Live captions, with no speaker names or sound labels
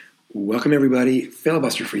Welcome everybody,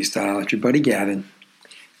 Filibuster Freestyle. It's your buddy Gavin.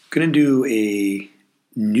 Going to do a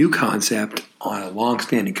new concept on a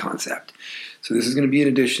long-standing concept. So this is going to be an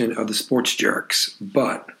edition of the Sportz Jerks,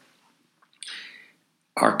 but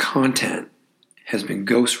our content has been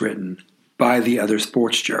ghostwritten by the other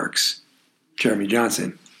Sportz Jerks, Jeremy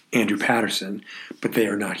Johnson, Andrew Patterson, but they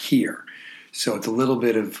are not here. So it's a little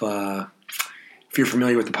bit of, if you're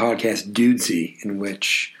familiar with the podcast Dudesy, in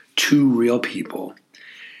which two real people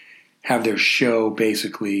have their show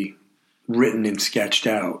basically written and sketched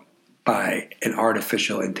out by an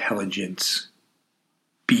artificial intelligence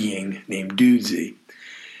being named Dudesy.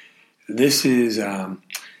 This is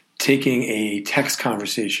taking a text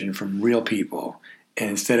conversation from real people, and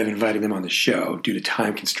instead of inviting them on the show due to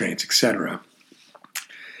time constraints, etc.,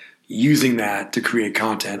 using that to create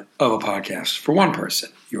content of a podcast for one person,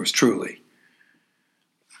 yours truly.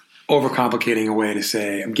 Overcomplicating a way to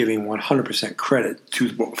say I'm giving 100% credit to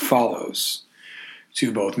what follows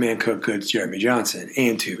to both Man Cook Good's Jeremy Johnson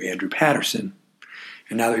and to Andrew Patterson.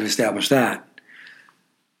 And now that we've established that,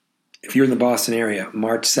 if you're in the Boston area,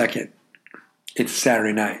 March 2nd, it's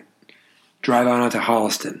Saturday night. Drive on out to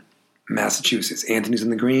Holliston, Massachusetts. Anthony's on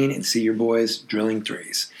the green, and see your boys drilling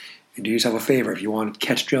threes. And do yourself a favor, if you want to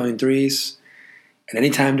catch drilling threes at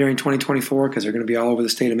any time during 2024, because they're going to be all over the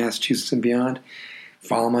state of Massachusetts and beyond,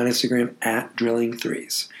 follow them on Instagram at Drilling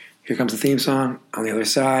Threes. Here comes the theme song. On the other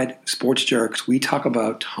side, Sportz Jerks. We talk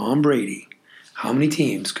about Tom Brady. How many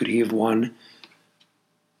teams could he have won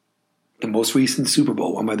the most recent Super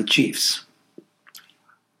Bowl won by the Chiefs?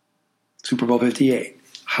 Super Bowl 58.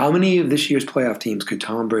 How many of this year's playoff teams could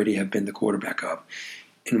Tom Brady have been the quarterback of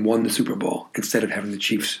and won the Super Bowl instead of having the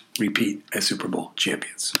Chiefs repeat as Super Bowl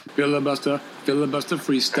champions? Filibuster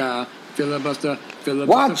freestyle. Filibuster.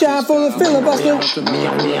 Watch out for the filibuster.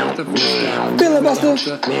 Filibuster.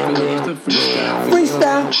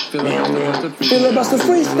 Freestyle. Filibuster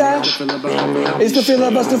freestyle. It's the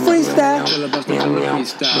filibuster freestyle.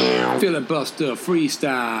 Filibuster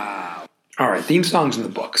freestyle. All right, theme songs in the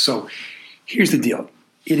book. So here's the deal.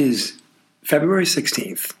 It is February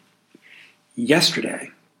 16th.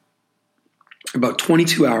 Yesterday, about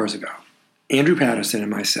 22 hours ago, Andrew Patterson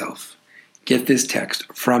and myself get this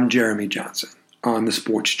text from Jeremy Johnson on the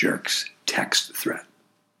Sportz Jerks text thread.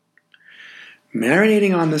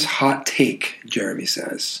 Marinating on this hot take, Jeremy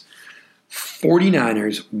says,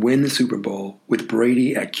 49ers win the Super Bowl with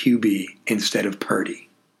Brady at QB instead of Purdy.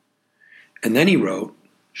 And then he wrote,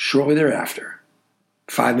 shortly thereafter,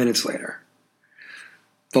 5 minutes later,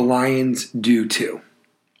 the Lions do too.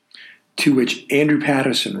 To which Andrew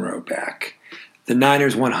Patterson wrote back, the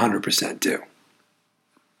Niners 100% do.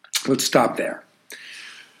 Let's stop there.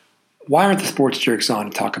 Why aren't the Sportz Jerks on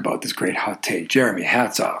to talk about this great hot take? Jeremy,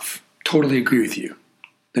 hats off. Totally agree with you.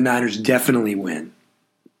 The Niners definitely win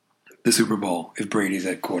the Super Bowl if Brady's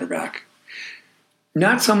at quarterback.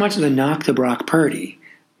 Not so much as a knock to Brock Purdy,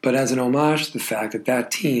 but as an homage to the fact that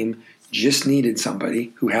that team just needed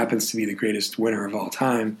somebody who happens to be the greatest winner of all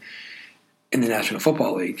time in the National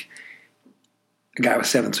Football League, a guy with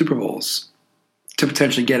 7 Super Bowls, to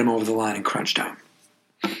potentially get him over the line in crunch time.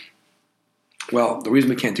 Well, the reason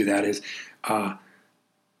we can't do that is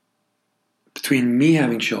between me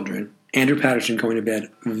having children, Andrew Patterson going to bed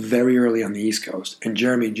very early on the East Coast, and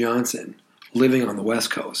Jeremy Johnson living on the West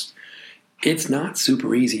Coast, it's not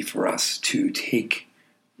super easy for us to take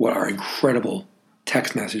what are incredible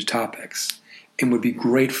text message topics and would be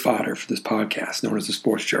great fodder for this podcast known as the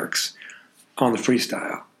Sportz Jerks on the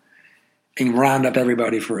freestyle and round up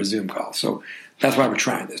everybody for a Zoom call. So that's why we're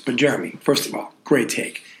trying this. But Jeremy, first of all, great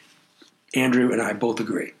take. Andrew and I both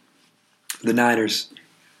agree. The Niners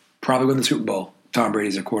probably win the Super Bowl. Tom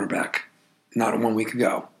Brady's their quarterback. Not 1 week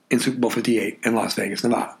ago in Super Bowl 58 in Las Vegas,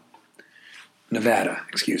 Nevada,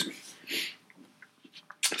 excuse me.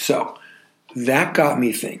 So that got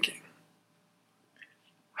me thinking.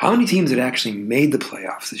 How many teams that actually made the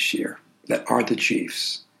playoffs this year that aren't the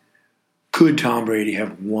Chiefs could Tom Brady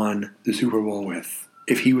have won the Super Bowl with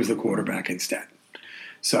if he was the quarterback instead?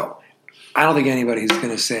 So I don't think anybody's going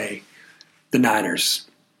to say the Niners.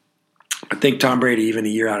 I think Tom Brady, even a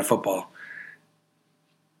year out of football,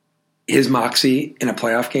 his moxie in a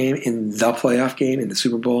playoff game, in the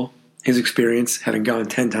Super Bowl, his experience, having gone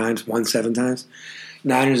 10 times, won 7 times,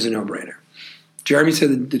 Niners is a no-brainer. Jeremy said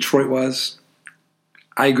that Detroit was.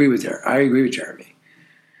 I agree with Jeremy.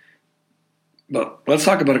 But let's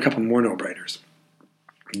talk about a couple more no-brainers.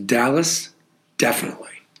 Dallas, definitely.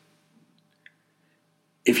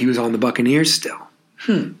 If he was on the Buccaneers still.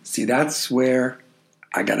 See, that's where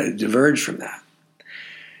I got to diverge from that.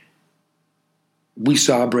 We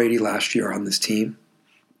saw Brady last year on this team.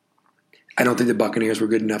 I don't think the Buccaneers were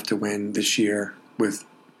good enough to win this year with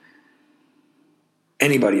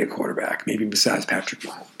anybody at quarterback, maybe besides Patrick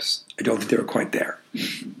Mahomes. I don't think they were quite there.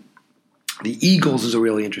 The Eagles is a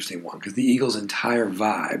really interesting one because the Eagles' entire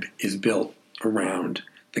vibe is built around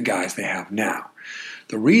the guys they have now.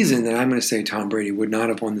 The reason that I'm going to say Tom Brady would not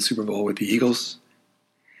have won the Super Bowl with the Eagles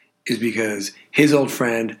is because his old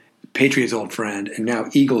friend, Patriots' old friend, and now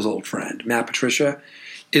Eagles' old friend, Matt Patricia,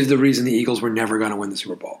 is the reason the Eagles were never going to win the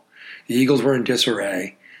Super Bowl. The Eagles were in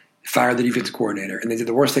disarray, fired the defensive coordinator, and they did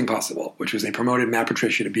the worst thing possible, which was they promoted Matt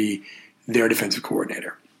Patricia to be their defensive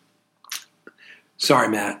coordinator. Sorry,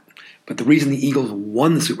 Matt, but the reason the Eagles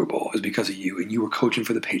won the Super Bowl is because of you, and you were coaching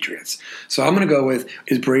for the Patriots. So I'm going to go with,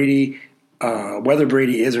 is Brady, whether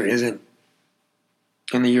Brady is or isn't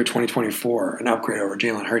in the year 2024 an upgrade over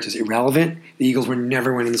Jalen Hurts is irrelevant. The Eagles were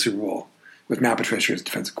never winning the Super Bowl with Matt Patricia as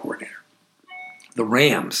defensive coordinator. The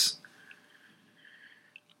Rams,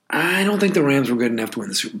 I don't think the Rams were good enough to win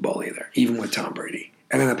the Super Bowl either, even with Tom Brady.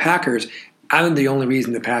 And then the Packers, I think the only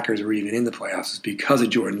reason the Packers were even in the playoffs is because of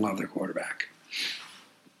Jordan Love, their quarterback.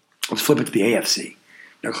 Let's flip it to the AFC.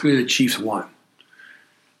 Now, clearly the Chiefs won.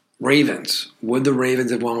 Ravens. Would the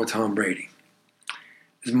Ravens have won with Tom Brady?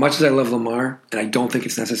 As much as I love Lamar, and I don't think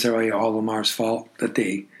it's necessarily all Lamar's fault that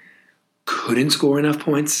they couldn't score enough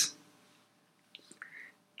points,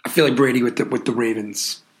 I feel like Brady with the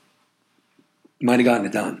Ravens might have gotten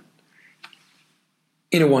it done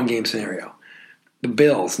in a one-game scenario. The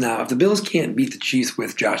Bills. Now, if the Bills can't beat the Chiefs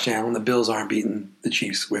with Josh Allen, the Bills aren't beating the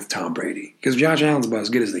Chiefs with Tom Brady because Josh Allen's about as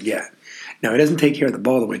good as they get. Now, he doesn't take care of the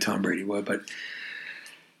ball the way Tom Brady would, but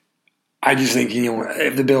I just think,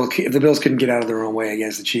 if the Bills couldn't get out of their own way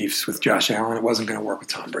against the Chiefs with Josh Allen, it wasn't going to work with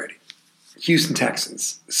Tom Brady. Houston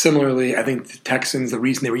Texans. Similarly, I think the Texans, the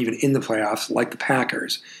reason they were even in the playoffs, like the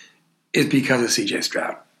Packers, is because of C.J.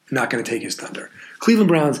 Stroud. Not going to take his thunder. Cleveland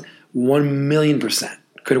Browns, 1,000,000%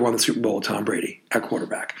 could have won the Super Bowl with Tom Brady at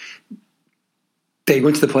quarterback. They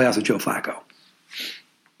went to the playoffs with Joe Flacco.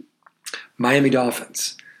 Miami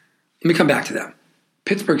Dolphins. Let me come back to them.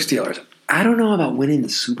 Pittsburgh Steelers. I don't know about winning the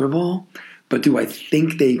Super Bowl, but do I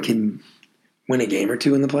think they can win a game or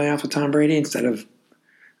two in the playoffs with Tom Brady instead of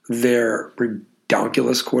their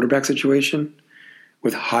ridiculous quarterback situation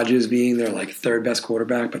with Hodges being their third best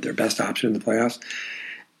quarterback, but their best option in the playoffs?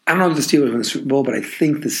 I don't know if the Steelers win the Super Bowl, but I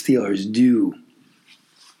think the Steelers do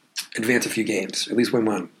advance a few games, at least win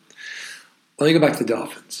one. Let me go back to the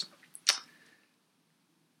Dolphins.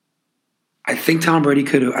 I think Tom Brady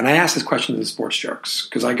could have, and I asked this question to the Sportz Jerks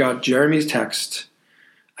because I got Jeremy's text,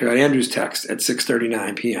 I got Andrew's text at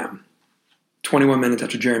 6:39 p.m., 21 minutes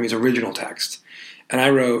after Jeremy's original text, and I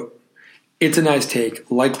wrote, it's a nice take,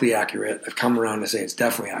 likely accurate. I've come around to say it's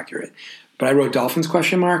definitely accurate, but I wrote Dolphins ?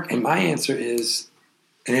 And my answer is,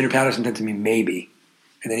 and Andrew Patterson said to me, maybe,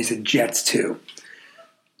 and then he said Jets too.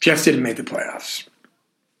 Jets didn't make the playoffs.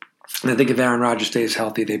 And I think if Aaron Rodgers stays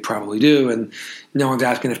healthy, they probably do. And no one's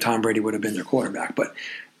asking if Tom Brady would have been their quarterback. But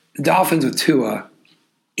the Dolphins with Tua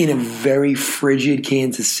in a very frigid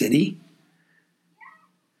Kansas City.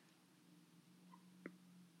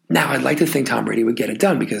 Now, I'd like to think Tom Brady would get it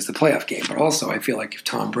done because it's the playoff game. But also, I feel like if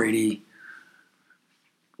Tom Brady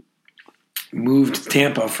moved to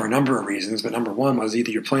Tampa for a number of reasons, but number one was either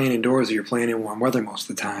you're playing indoors or you're playing in warm weather most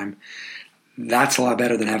of the time. That's a lot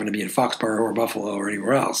better than having to be in Foxborough or Buffalo or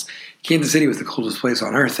anywhere else. Kansas City was the coldest place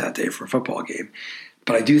on earth that day for a football game.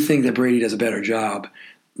 But I do think that Brady does a better job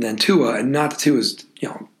than Tua, and not Tua's,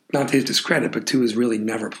 not to his discredit, but Tua's really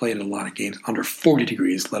never played in a lot of games under 40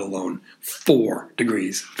 degrees, let alone 4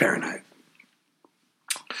 degrees Fahrenheit.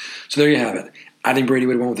 So there you have it. I think Brady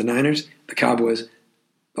would have won with the Niners, the Cowboys,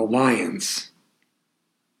 the Lions,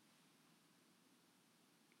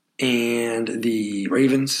 and the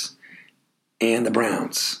Ravens, and the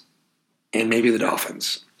Browns, and maybe the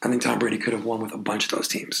Dolphins. I think Tom Brady could have won with a bunch of those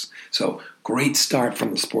teams. So great start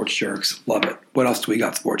from the Sportz Jerks. Love it. What else do we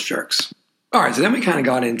got, Sportz Jerks? All right, so then we kind of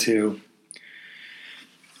got into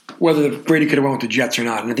whether Brady could have won with the Jets or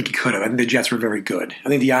not, and I think he could have. I think the Jets were very good. I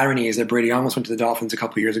think the irony is that Brady almost went to the Dolphins a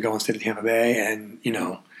couple of years ago instead of Tampa Bay, and,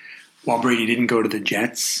 while Brady didn't go to the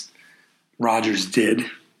Jets, Rodgers did.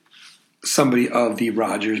 Somebody of the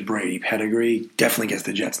Rodgers-Brady pedigree definitely gets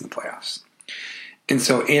the Jets in the playoffs. And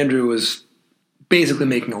so Andrew was basically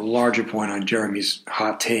making a larger point on Jeremy's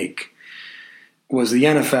hot take, was the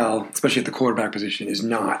NFL, especially at the quarterback position, is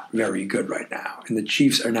not very good right now. And the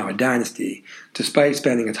Chiefs are now a dynasty, despite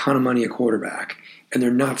spending a ton of money at quarterback, and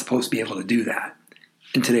they're not supposed to be able to do that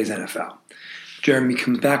in today's NFL. Jeremy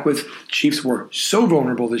comes back with Chiefs were so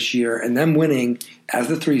vulnerable this year, and them winning as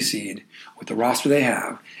the 3 seed with the roster they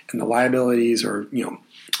have and the liabilities or,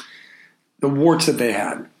 the warts that they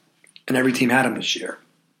had. and every team had them this year.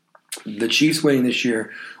 The Chiefs winning this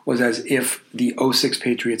year was as if the 06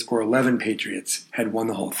 Patriots or 11 Patriots had won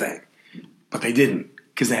the whole thing. But they didn't,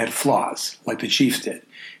 because they had flaws, like the Chiefs did.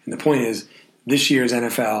 And the point is, this year's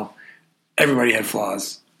NFL, everybody had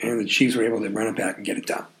flaws, and the Chiefs were able to run it back and get it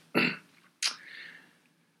done.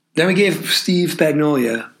 Then we gave Steve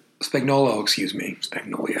Spagnuolo,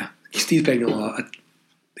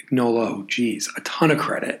 a ton of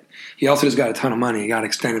credit. He also just got a ton of money. He got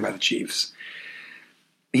extended by the Chiefs.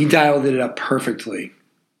 He dialed it up perfectly.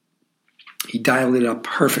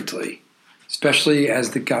 Especially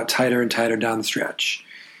as it got tighter and tighter down the stretch.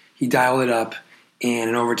 He dialed it up, and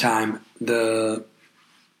in overtime, besides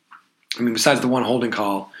the one holding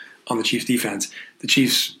call on the Chiefs' defense, the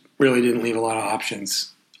Chiefs really didn't leave a lot of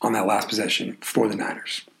options on that last possession for the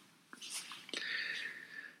Niners.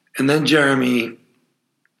 And then Jeremy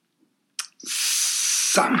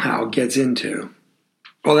somehow gets into,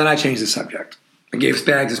 then I changed the subject. I gave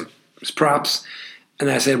Spags his props, and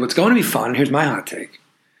then I said, what's going to be fun, and here's my hot take.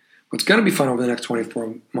 What's going to be fun over the next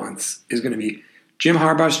 24 months is going to be Jim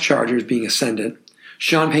Harbaugh's Chargers being ascendant,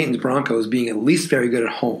 Sean Payton's Broncos being at least very good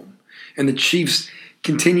at home, and the Chiefs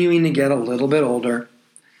continuing to get a little bit older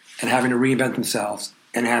and having to reinvent themselves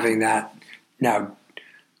and having that now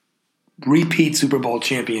repeat Super Bowl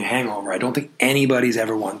champion hangover. I don't think anybody's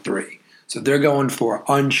ever won 3. So they're going for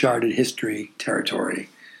uncharted history territory.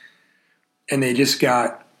 And they just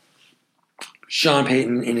got Sean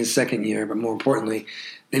Payton in his second year, but more importantly,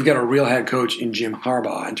 they've got a real head coach in Jim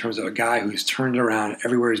Harbaugh in terms of a guy who's turned it around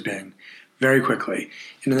everywhere he's been very quickly.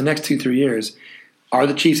 And in the next 2-3 years, are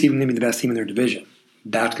the Chiefs even going to be the best team in their division?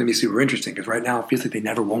 That's going to be super interesting because right now it feels like they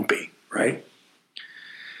never won't be, right?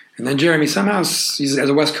 And then Jeremy somehow, as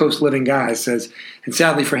a West Coast living guy, says, and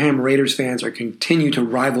sadly for him, Raiders fans are continue to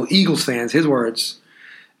rival Eagles fans, his words,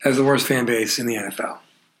 as the worst fan base in the NFL.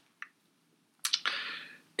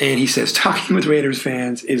 And he says, talking with Raiders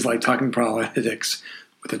fans is like talking politics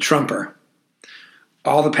with a Trumper.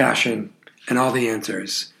 All the passion and all the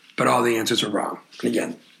answers, but all the answers are wrong. And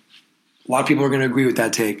again, a lot of people are going to agree with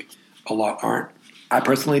that take. A lot aren't. I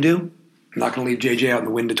personally do. I'm not going to leave JJ out in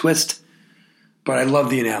the wind to twist. But I love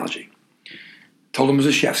the analogy. Told him it was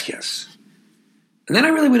a chef's kiss. And then I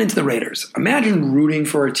really went into the Raiders. Imagine rooting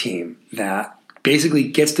for a team that basically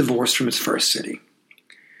gets divorced from its first city,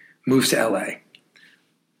 moves to L.A.,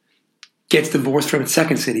 gets divorced from its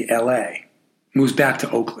second city, L.A., moves back to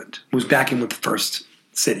Oakland, moves back in with the first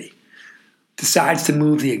city, decides to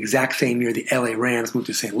move the exact same year the L.A. Rams moved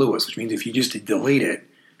to St. Louis, which means if you just delayed it,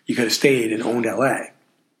 you could have stayed and owned L.A.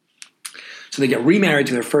 So they get remarried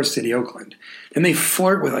to their first city, Oakland. Then they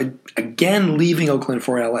flirt with, again, leaving Oakland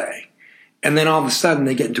for L.A. And then all of a sudden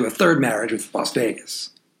they get into a third marriage with Las Vegas.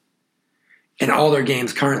 And all their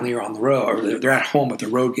games currently are on the road, or they're at home with their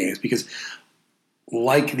road games because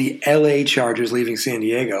like the L.A. Chargers leaving San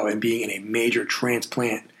Diego and being in a major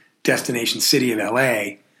transplant destination city of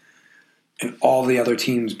L.A., and all the other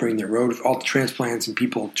teams bring their road, all the transplants and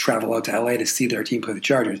people travel out to L.A. to see their team play the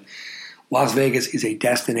Chargers. Las Vegas is a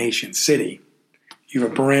destination city. You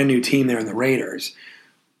have a brand new team there in the Raiders.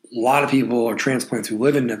 A lot of people are transplants who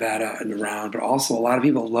live in Nevada and around, but also a lot of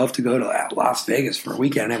people love to go to Las Vegas for a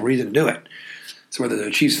weekend and have a reason to do it. So whether they're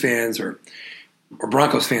Chiefs fans or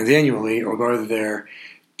Broncos fans annually, or whether they're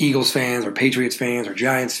Eagles fans or Patriots fans or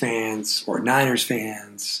Giants fans or Niners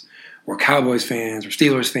fans or Cowboys fans or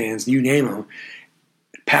Steelers fans, you name them,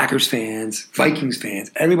 Packers fans, Vikings fans,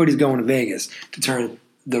 everybody's going to Vegas to turn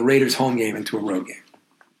the Raiders' home game into a road game.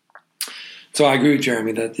 So I agree with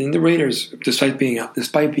Jeremy that the Raiders, despite being an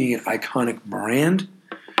iconic brand,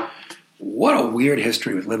 what a weird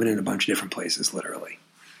history with living in a bunch of different places, literally.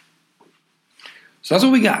 So that's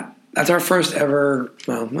what we got. That's our first ever,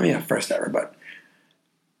 but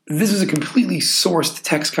this is a completely sourced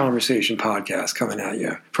text conversation podcast coming at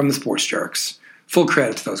you from the Sportz Jerks. Full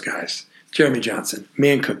credit to those guys. Jeremy Johnson,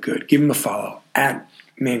 Man Cook Good. Give him a follow at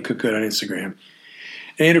Man Cook Good on Instagram.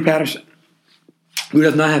 And Andrew Patterson, who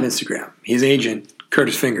does not have Instagram. His agent,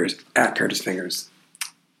 Curtis Fingers, at Curtis Fingers.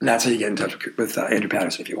 That's how you get in touch with Andrew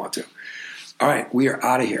Patterson if you want to. All right, we are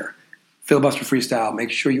out of here. Filibuster Freestyle.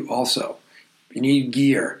 Make sure you also, if you need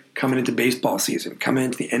gear coming into baseball season, coming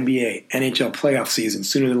into the NBA, NHL playoff season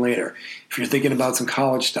sooner than later. If you're thinking about some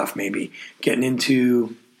college stuff maybe, getting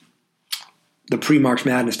into the pre-March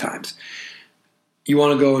Madness times, you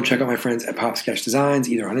want to go and check out my friends at Pop Sketch Designs,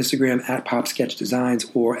 either on Instagram at Pop Sketch Designs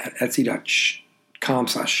or at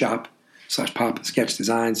etsy.com/shop/Pop Sketch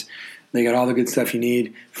Designs. They got all the good stuff you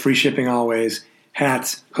need. Free shipping always.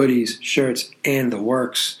 Hats, hoodies, shirts, and the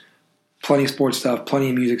works. Plenty of sports stuff, plenty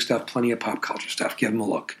of music stuff, plenty of pop culture stuff. Give them a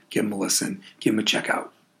look. Give them a listen. Give them a check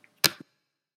out.